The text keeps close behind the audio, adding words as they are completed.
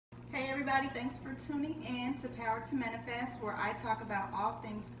everybody, thanks for tuning in to Power to Manifest, where I talk about all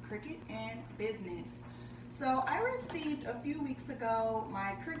things Cricut and business. So I received a few weeks ago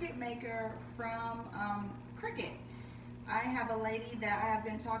my Cricut Maker from Cricut. I have a lady that I have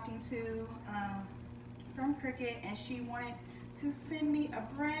been talking to from Cricut, and she wanted to send me a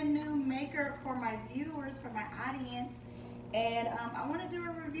brand new maker for my viewers, for my audience, and I want to do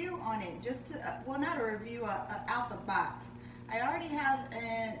a review on it, just to, well, not a review, out the box. I already have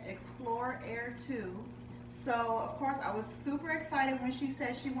an Explorer Air 2, so of course I was super excited when she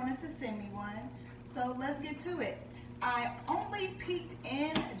said she wanted to send me one. So let's get to it. I only peeked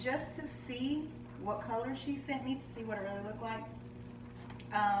in just to see what color she sent me, to see what it really looked like.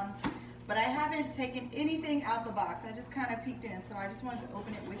 But I haven't taken anything out the box. I just kind of peeked in, so I just wanted to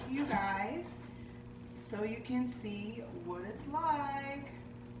open it with you guys so you can see what it's like.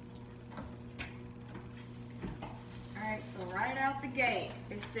 All right, so right out the gate,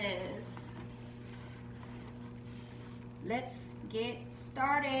 it says, let's get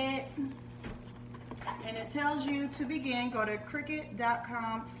started. And it tells you to begin, go to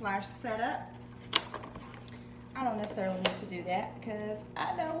Cricut.com/setup. I don't necessarily need to do that because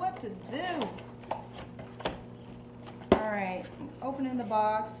I know what to do. All right, opening the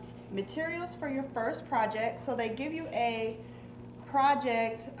box. Materials for your first project. So they give you a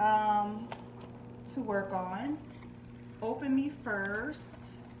project to work on. Open Me First,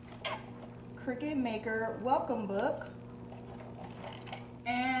 Cricut Maker welcome book.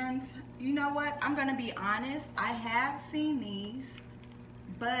 And you know what, I'm gonna be honest, I have seen these,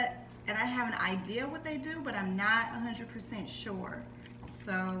 and I have an idea what they do, but I'm not 100% sure.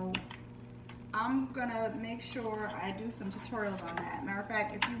 So I'm gonna make sure I do some tutorials on that. Matter of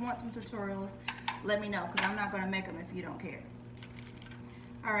fact, if you want some tutorials, let me know, because I'm not gonna make them if you don't care.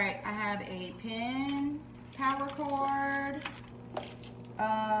 All right, I have a pen, power cord,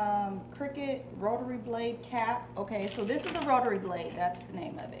 Cricut rotary blade cap. Okay, so this is a rotary blade, that's the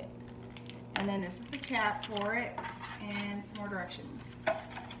name of it. And then this is the cap for it, and some more directions.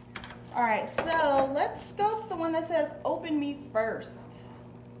 All right, so let's go to the one that says Open Me First.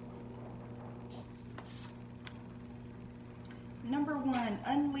 Number 1,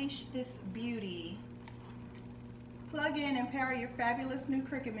 unleash this beauty. Plug in and power your fabulous new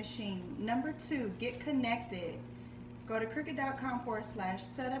Cricut machine. Number 2, get connected. Go to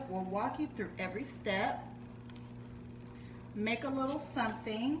Cricut.com/setup. We'll walk you through every step. Make a little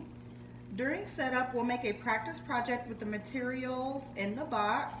something. During setup, we'll make a practice project with the materials in the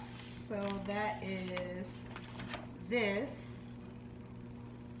box. So that is this.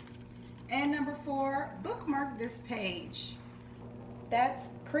 And number 4, bookmark this page. That's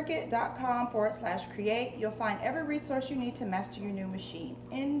Cricut.com/create. You'll find every resource you need to master your new machine.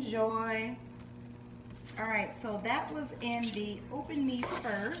 Enjoy. All right, so that was in the Open Me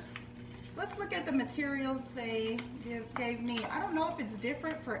First. Let's look at the materials they gave me. I don't know if it's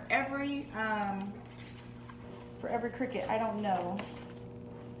different for every Cricut. I don't know.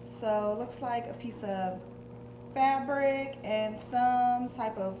 So it looks like a piece of fabric and some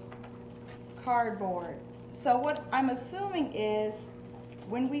type of cardboard. So what I'm assuming is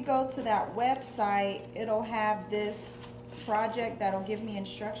when we go to that website, it'll have this project that'll give me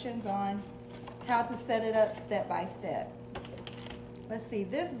instructions on how to set it up step by step. Let's see,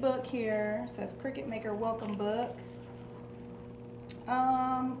 this book here says Cricut Maker welcome book.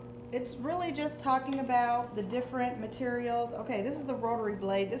 It's really just talking about the different materials. Okay, this is the rotary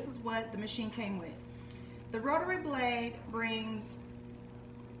blade. This is what the machine came with. The rotary blade brings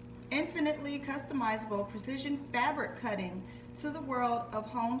infinitely customizable precision fabric cutting to the world of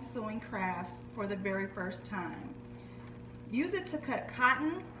home sewing crafts for the very first time. Use it to cut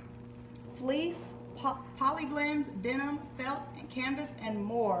cotton, fleece, polyblends, denim, felt, and canvas, and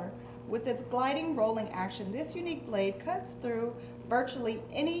more. With its gliding rolling action, this unique blade cuts through virtually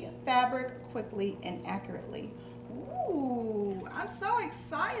any fabric quickly and accurately. Ooh, I'm so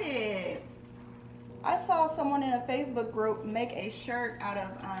excited. I saw someone in a Facebook group make a shirt out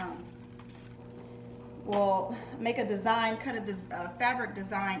of, make a design, cut a fabric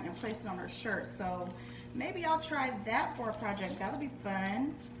design and place it on her shirt. So maybe I'll try that for a project. That'll be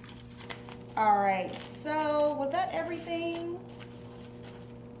fun. All right, so was that everything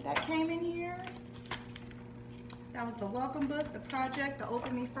that came in here? That was the welcome book, the project, the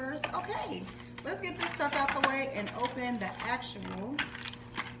Open Me First. Okay, let's get this stuff out the way and open the actual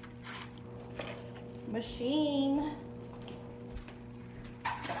machine.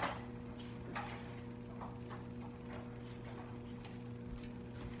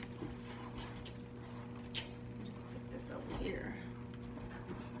 Just put this over here.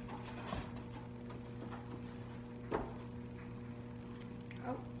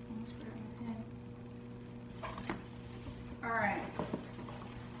 Oh, almost forgot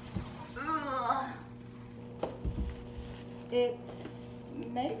It's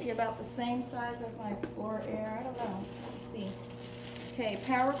maybe about the same size as my Explorer Air. I don't know. Let's see. Okay,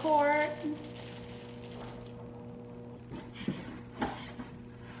 power cord.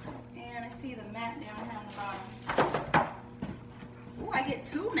 And I see the mat down here on the bottom. Oh, I get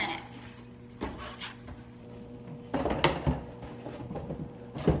 2 mats. Put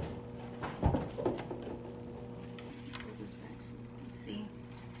this back so you can see.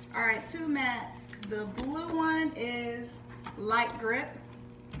 All right, 2 mats. The blue one is light grip,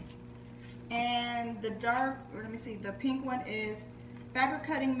 and the dark, or let me see, the pink one is fabric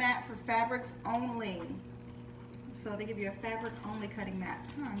cutting mat for fabrics only. So they give you a fabric only cutting mat.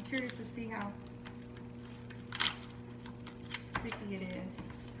 I'm curious to see how sticky it is.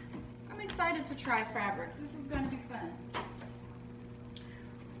 I'm excited to try fabrics. This is going to be fun.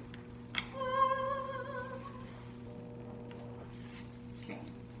 Okay.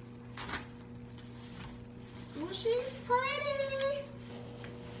 Oh, she's pretty.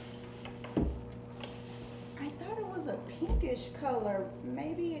 I thought it was a pinkish color.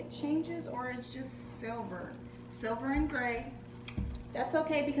 Maybe it changes, or it's just silver. Silver and gray. That's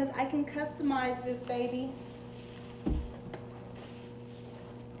okay because I can customize this baby.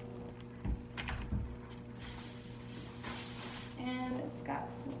 And it's got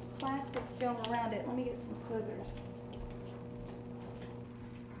some plastic film around it. Let me get some scissors.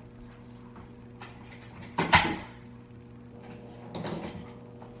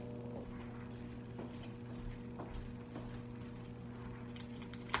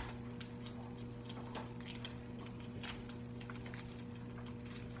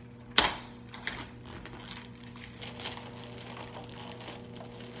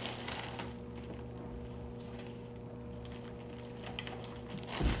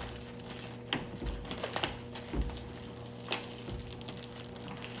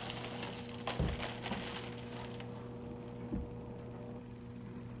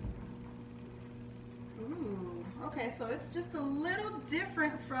 Okay, so it's just a little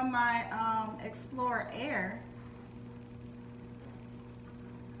different from my Explorer Air.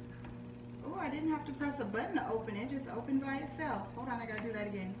 Oh, I didn't have to press a button to open it. It just opened by itself. Hold on, I gotta do that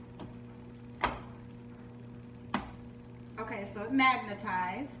again. Okay, so it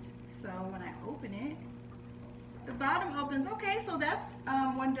magnetized. So when I open it, the bottom opens. Okay, so that's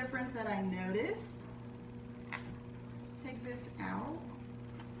one difference that I noticed. Let's take this out.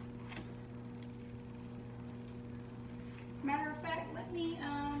 Matter of fact, let me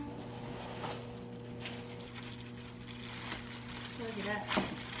plug it up.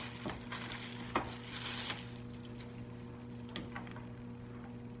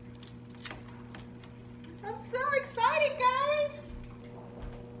 I'm so excited, guys.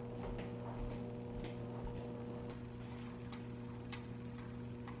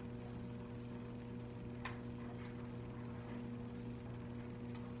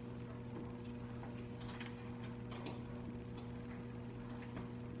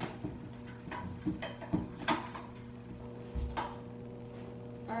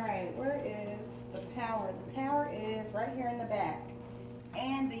 Alright, where is the power? The power is right here in the back.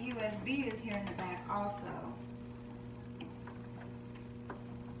 And the USB is here in the back also.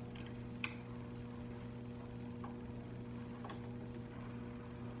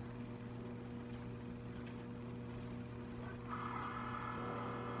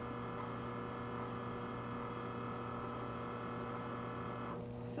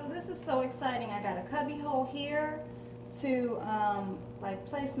 So this is so exciting. I got a cubby hole here to like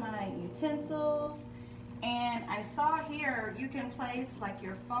place my utensils, and I saw here you can place like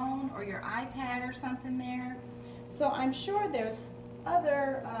your phone or your iPad or something there. So I'm sure there's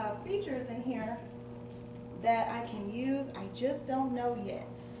other features in here that I can use. I just don't know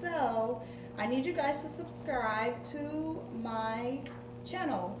yet. So I need you guys to subscribe to my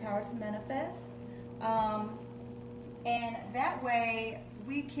channel, Power to Manifest, and that way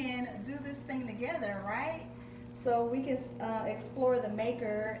we can do this thing together, right? So we can explore the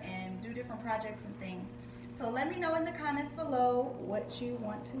Maker and do different projects and things. So let me know in the comments below what you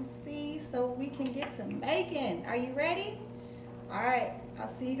want to see so we can get to making. Are you ready? All right, I'll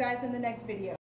see you guys in the next video.